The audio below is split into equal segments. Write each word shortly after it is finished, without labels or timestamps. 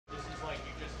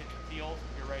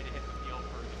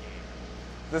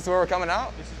This is where we're coming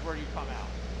out? This is where you come out.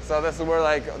 So this is where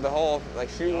like the whole like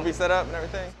chute will be set up and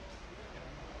everything?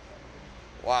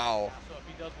 Wow. So if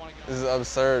he does want to get This is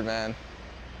absurd, man.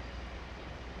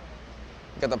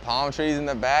 Got the palm trees in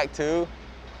the back too.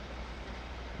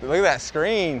 Look at that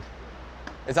screen.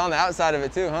 It's on the outside of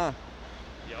it too, huh?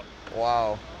 Yep.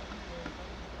 Wow.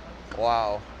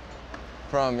 Wow.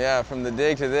 From the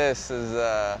dig to this is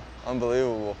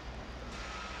unbelievable.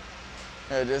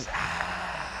 Just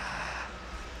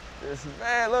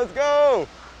man, let's go.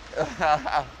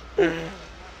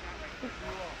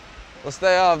 We'll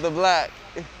stay off the black.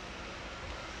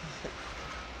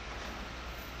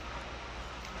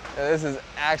 This is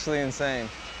actually insane.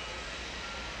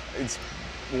 It's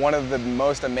one of the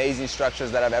most amazing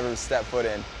structures that I've ever stepped foot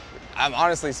in. I'm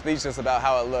honestly speechless about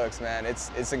how it looks, man.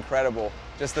 It's incredible.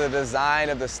 Just the design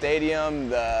of the stadium,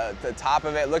 the top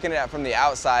of it, looking at it from the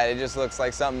outside, it just looks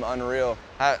like something unreal.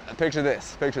 Picture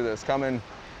this, coming,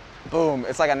 boom.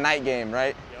 It's like a night game,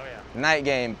 right? Oh yeah. Night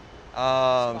game.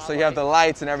 So you have the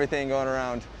lights and everything going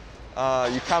around.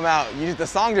 You come out, the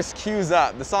song just cues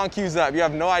up. The song cues up. You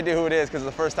have no idea who it is because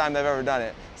it's the first time they've ever done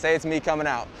it. Say it's me coming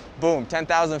out. Boom,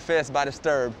 10,000 Fists by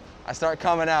Disturbed. I start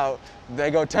coming out.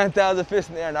 They go 10,000 Fists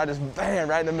in the air and I just bam,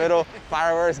 right in the middle.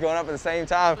 Fireworks going up at the same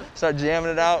time. Start jamming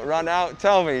it out, run out.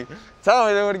 Tell me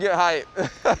they want to get hype.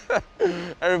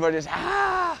 Everybody just,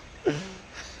 ah.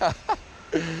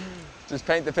 Just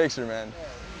paint the picture, man.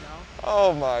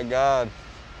 Oh my God.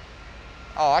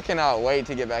 Oh, I cannot wait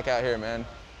to get back out here, man.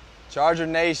 Charger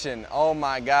Nation, oh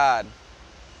my God.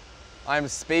 I'm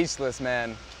speechless,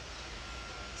 man.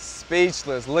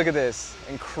 Speechless, look at this,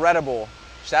 incredible.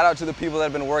 Shout out to the people that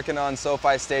have been working on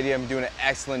SoFi Stadium, doing an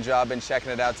excellent job and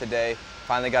checking it out today.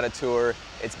 Finally got a tour.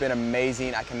 It's been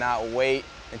amazing. I cannot wait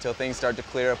until things start to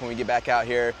clear up when we get back out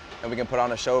here and we can put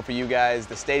on a show for you guys.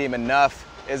 The stadium enough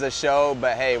is a show,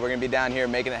 but hey, we're gonna be down here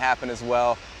making it happen as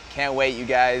well. Can't wait, you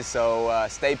guys, so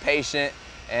stay patient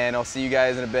and I'll see you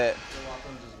guys in a bit. Locker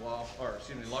rooms as well, or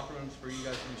excuse me, locker rooms for you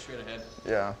guys to be straight ahead.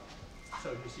 Yeah.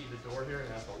 So you see the door here,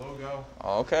 it has the logo.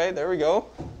 Okay, there we go.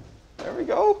 There we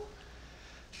go.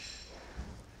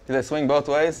 Do they swing both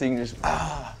ways so you can just,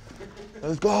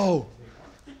 let's go.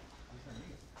 Here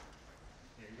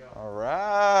you go. All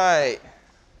right.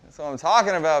 That's what I'm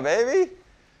talking about, baby.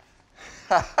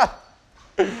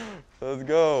 Let's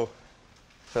go.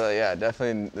 So yeah,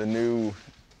 definitely the new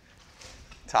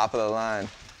top of the line,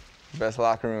 best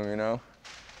locker room, you know?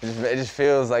 It just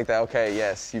feels like that, okay,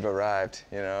 yes, you've arrived,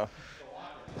 you know?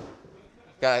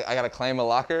 I gotta claim a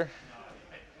locker?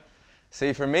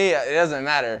 See, for me, it doesn't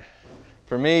matter.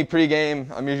 For me, pregame,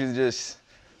 I'm usually just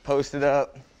posted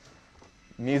up,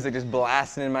 music just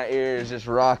blasting in my ears, just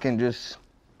rocking, just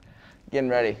getting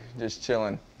ready, just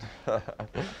chilling.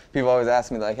 People always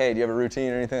ask me like, hey, do you have a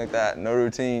routine or anything like that? No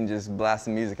routine, just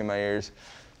blasting music in my ears.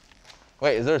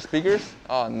 Wait, is there speakers?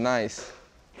 Oh, nice.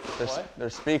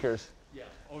 There's speakers. Yeah.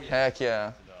 Oh, yeah. Heck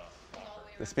yeah.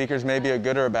 The speakers may be a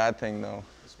good or a bad thing though.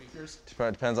 The speakers?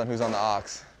 Depends on who's on the aux.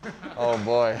 Oh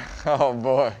boy, oh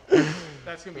boy.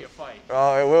 That's gonna be a fight.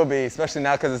 Oh, it will be, especially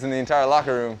now because it's in the entire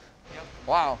locker room. Yep.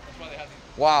 Wow. That's why they have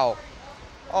these. Wow.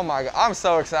 Oh my God, I'm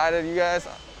so excited, you guys.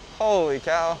 Holy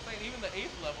cow. Even the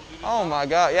 8th level, dude. Oh my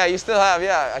God, yeah, you still have,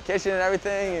 a kitchen and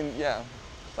everything, and yeah.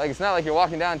 Like, it's not like you're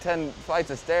walking down 10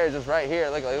 flights of stairs just right here.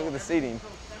 Look at the seating.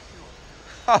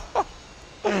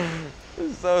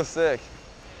 This is so sick.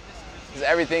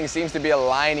 Everything seems to be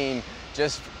aligning,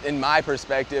 just in my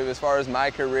perspective, as far as my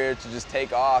career, to just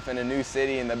take off in a new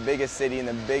city, in the biggest city, in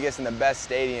the biggest and the best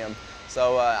stadium.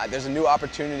 So there's a new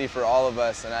opportunity for all of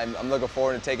us, and I'm looking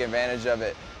forward to taking advantage of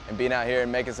it and being out here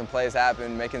and making some plays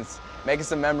happen, making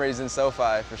some memories in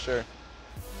SoFi for sure.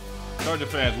 Charger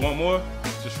fans, want more?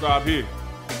 Subscribe here.